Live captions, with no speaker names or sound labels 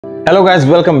Hello guys,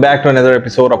 welcome back to another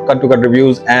episode of Cut to Cut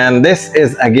Reviews, and this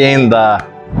is again the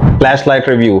flashlight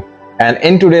review. And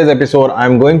in today's episode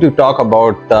I'm going to talk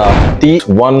about the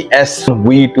T1S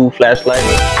V2 Flashlight.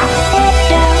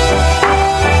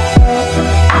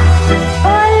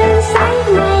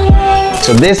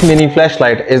 So this mini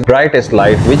flashlight is brightest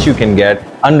light which you can get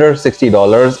under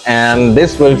 $60, and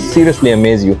this will seriously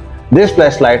amaze you. This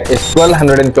flashlight is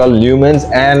 1212 lumens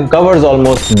and covers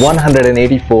almost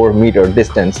 184 meter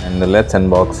distance. And let's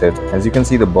unbox it. As you can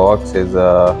see, the box is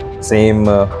same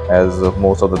as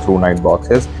most of the Thrunite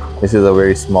boxes. This is a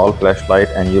very small flashlight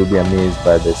and you'll be amazed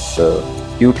by this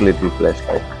cute little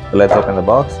flashlight. So let's open the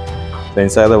box. So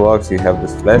inside the box you have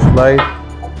this flashlight,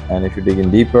 and if you dig in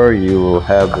deeper you will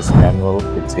have this manual.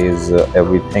 It says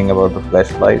everything about the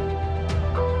flashlight.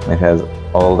 It has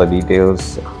all the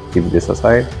details. Keep this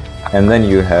aside. And then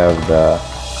you have the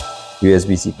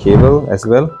USB-C cable as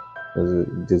well.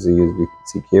 This is a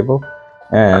USB-C cable,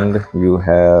 and you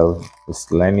have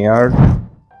this lanyard,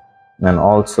 and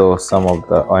also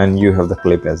and you have the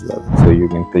clip as well, so you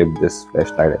can clip this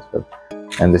flashlight as well.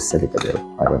 And this silica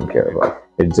gel, I don't care about.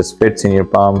 It just fits in your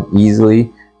palm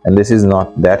easily, and this is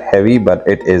not that heavy, but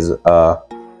it is a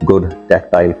good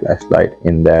tactile flashlight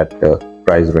in that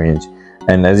price range.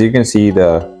 And as you can see,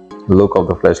 the look of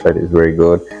the flashlight is very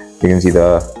good. You can see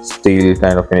the steel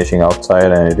kind of finishing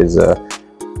outside, and it is a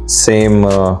same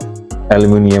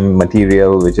aluminum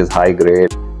material which is high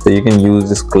grade. So you can use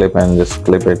this clip and just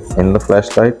clip it in the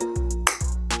flashlight,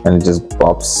 and it just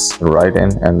pops right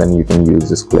in, and then you can use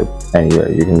this clip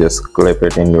anywhere. You can just clip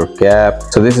it in your cap.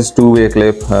 So this is two-way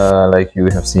clip like you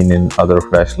have seen in other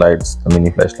flashlights, the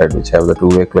mini flashlight which have the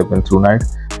two-way clip in Thrunite.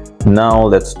 Now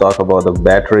let's talk about the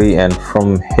battery, and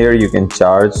from here you can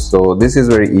charge. So this is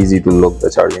very easy to look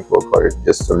the charging port for it.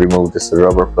 Just to remove this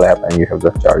rubber flap and you have the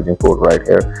charging port right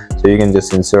here. So you can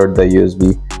just insert the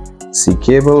USB-C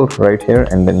cable right here,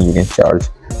 and then you can charge.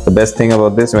 The best thing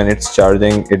about this, when it's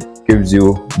charging, it gives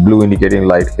you blue indicating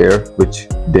light here which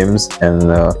dims, and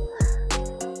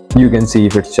you can see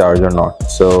if it's charged or not.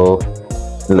 So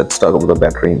let's talk about the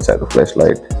battery inside the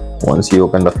flashlight. Once you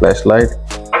open the flashlight,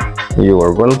 you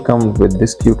are welcomed with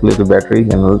this cute little battery,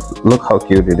 and look how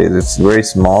cute it is. It's very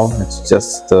small. It's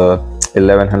just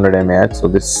 1100 mAh, so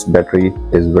this battery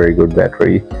is very good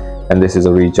battery, and this is a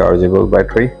rechargeable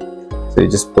battery. So you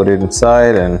just put it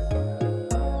inside, and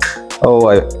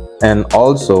and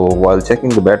also while checking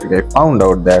the battery I found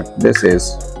out that this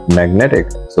is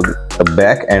magnetic. So the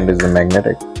back end is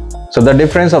magnetic. So the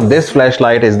difference of this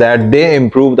flashlight is that they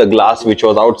improved the glass which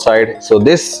was outside. So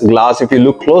this glass, if you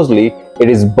look closely, it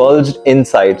is bulged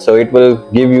inside, so it will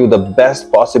give you the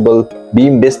best possible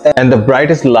beam distance, and the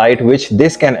brightest light which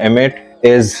this can emit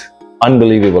is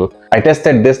unbelievable. I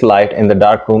tested this light in the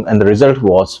dark room and the result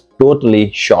was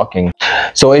totally shocking.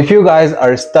 So if you guys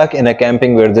are stuck in a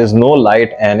camping where there's no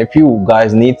light, and if you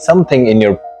guys need something in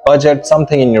your budget,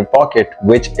 something in your pocket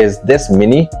which is this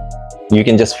mini, you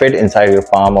can just fit inside your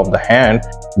palm of the hand,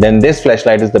 then this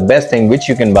flashlight is the best thing which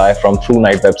you can buy from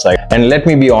Thrunite website. And let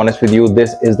me be honest with you,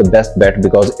 this is the best bet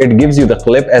because it gives you the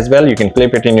clip as well. You can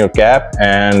clip it in your cap,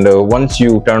 and once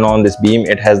you turn on this beam,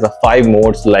 it has the 5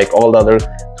 modes like all the other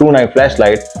Thrunite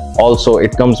flashlight. Also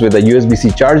it comes with a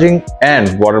USB-C charging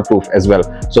and waterproof as well.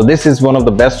 So this is one of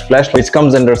the best flashlights which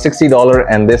comes under $60,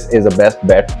 and this is the best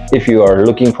bet if you are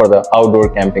looking for the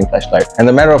outdoor camping flashlight. And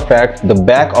the matter of fact, the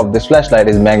back of this flashlight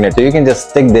is magnetic, so you can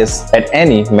just stick this at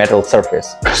any metal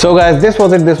surface. So guys, this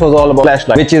was it. This was all about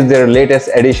flashlight, which is their latest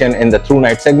addition in the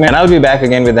Thrunite segment, and I'll be back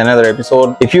again with another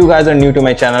episode. If you guys are new to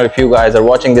my channel, if you guys are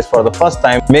watching this for the first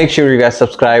time, make sure you guys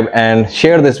subscribe and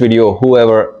share this video.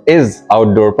 Whoever is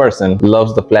outdoor person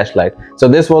loves the flashlight. So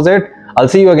this was it. I'll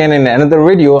see you again in another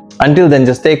video. Until then,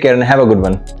 just take care and have a good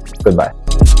one. Goodbye.